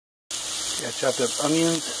Yeah, chopped up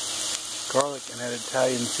onions, garlic, and added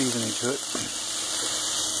Italian seasoning to it.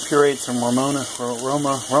 Pureed some Roma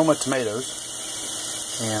tomatoes,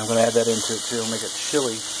 and I'm going to add that into it too. Make it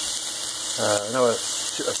chili.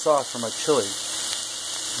 A sauce for my chili,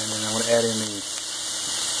 and then I'm going to add in the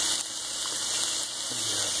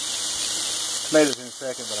tomatoes in a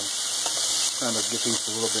second, but I'm trying to get these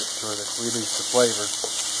a little bit to release the flavor.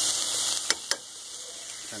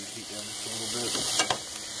 Trying to heat down just a little bit.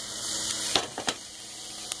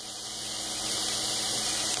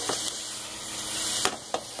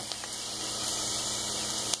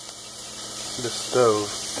 The stove.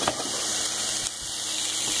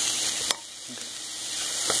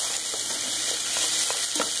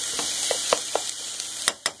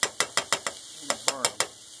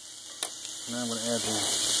 Now I'm going to add the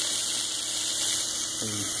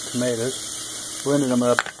tomatoes. Blended them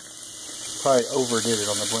up. Probably overdid it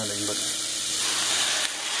on the blending, but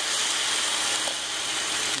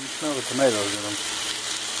you smell the tomatoes in them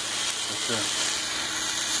for sure.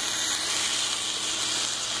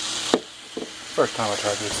 First time I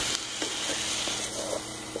tried this.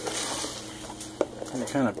 And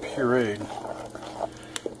kind of pureed.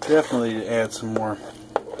 Definitely add some more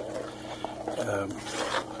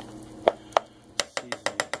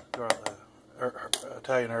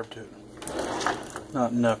Italian herb to it.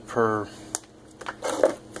 Not enough per.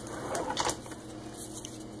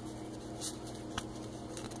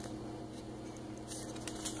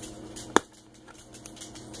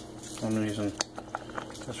 I'm using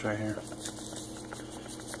this right here.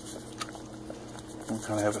 I'm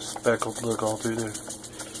kind of have a speckled look all through there.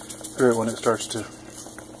 Hear it when it starts to.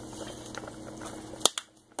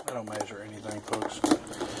 I don't measure anything, folks.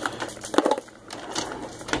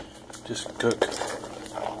 Just cook.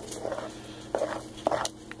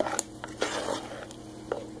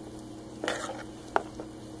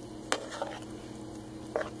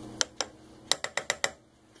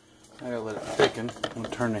 I gotta let it thicken. I'm gonna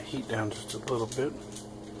turn the heat down just a little bit.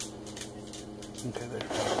 Okay, there.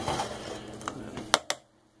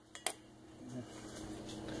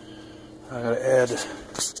 I gotta add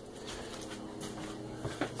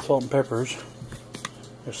salt and peppers.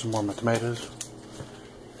 There's some more of my tomatoes.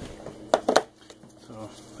 So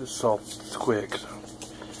this salt's quick,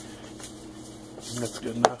 so that's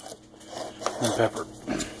good enough. And pepper.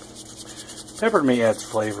 Pepper to me adds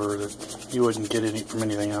flavor that you wouldn't get from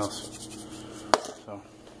anything else. So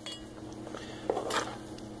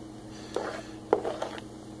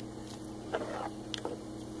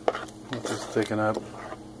let this thicken up.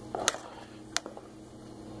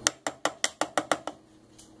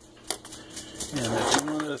 And there's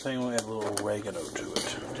one other thing, we'll add a little oregano to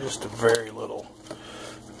it. Just a very little.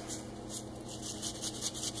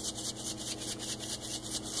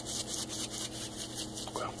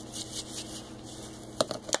 Well,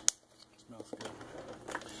 smells good.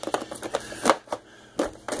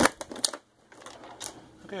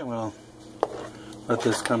 Okay, well, let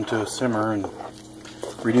this come to a simmer and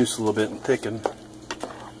reduce a little bit and thicken.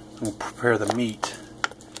 We'll prepare the meat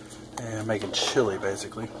and make it chili,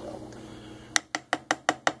 basically.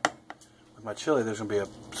 My chili, there's going to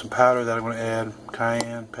be some powder that I'm going to add,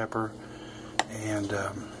 cayenne, pepper, and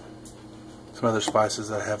some other spices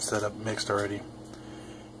that I have set up mixed already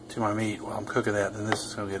to my meat. While I'm cooking that, then this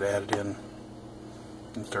is going to get added in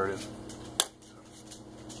and started.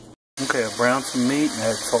 Okay, I browned some meat and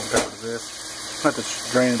added salt and pepper to this. I have to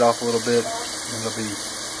drain it off a little bit and it'll be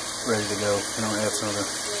ready to go. And I'll add some of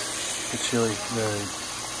the chili, the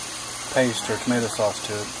paste or tomato sauce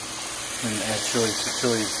to it, and add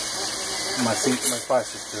chili. My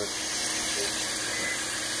spices to it.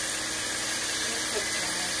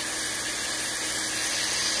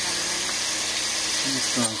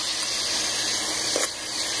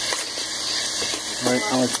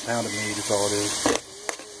 Only a pound of meat is all it is.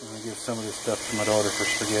 I'm going to give some of this stuff to my daughter for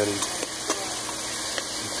spaghetti. Let's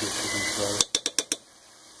see what she thinks about it.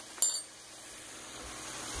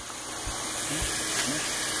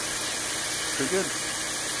 Pretty good.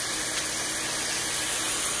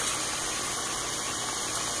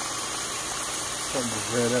 Starting to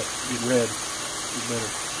red up, get red, get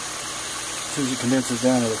better. As soon as it condenses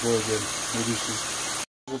down, it looks really good. Reduces.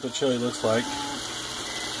 What the chili looks like.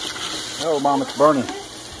 Oh, Mom, it's burning. Oh,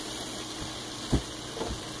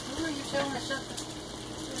 you're showing us something.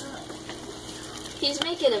 He's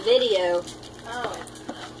making a video. Oh.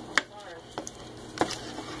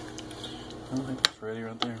 I think it's ready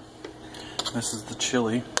right there. This is the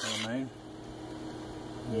chili that I made.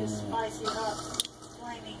 It's spicy, hot,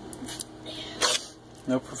 flaming.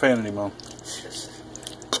 No profanity, Mom.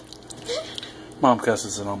 Mom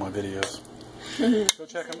cusses in all my videos. Go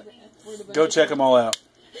check them. Go check them all out.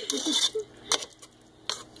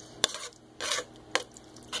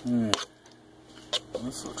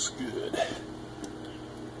 This looks good.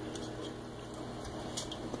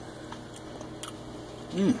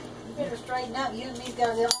 You better straighten up. You and me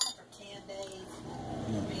got it on for 10 days.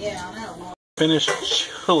 Yeah, I know. Finished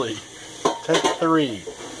chili. Take 3.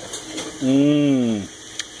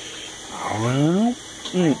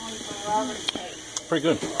 Pretty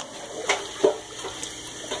good.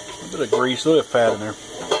 A bit of grease, a little bit of fat in there.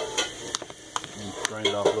 Drain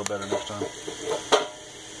it off a little better next time.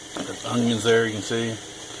 Got the onions there, you can see.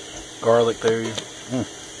 Garlic there.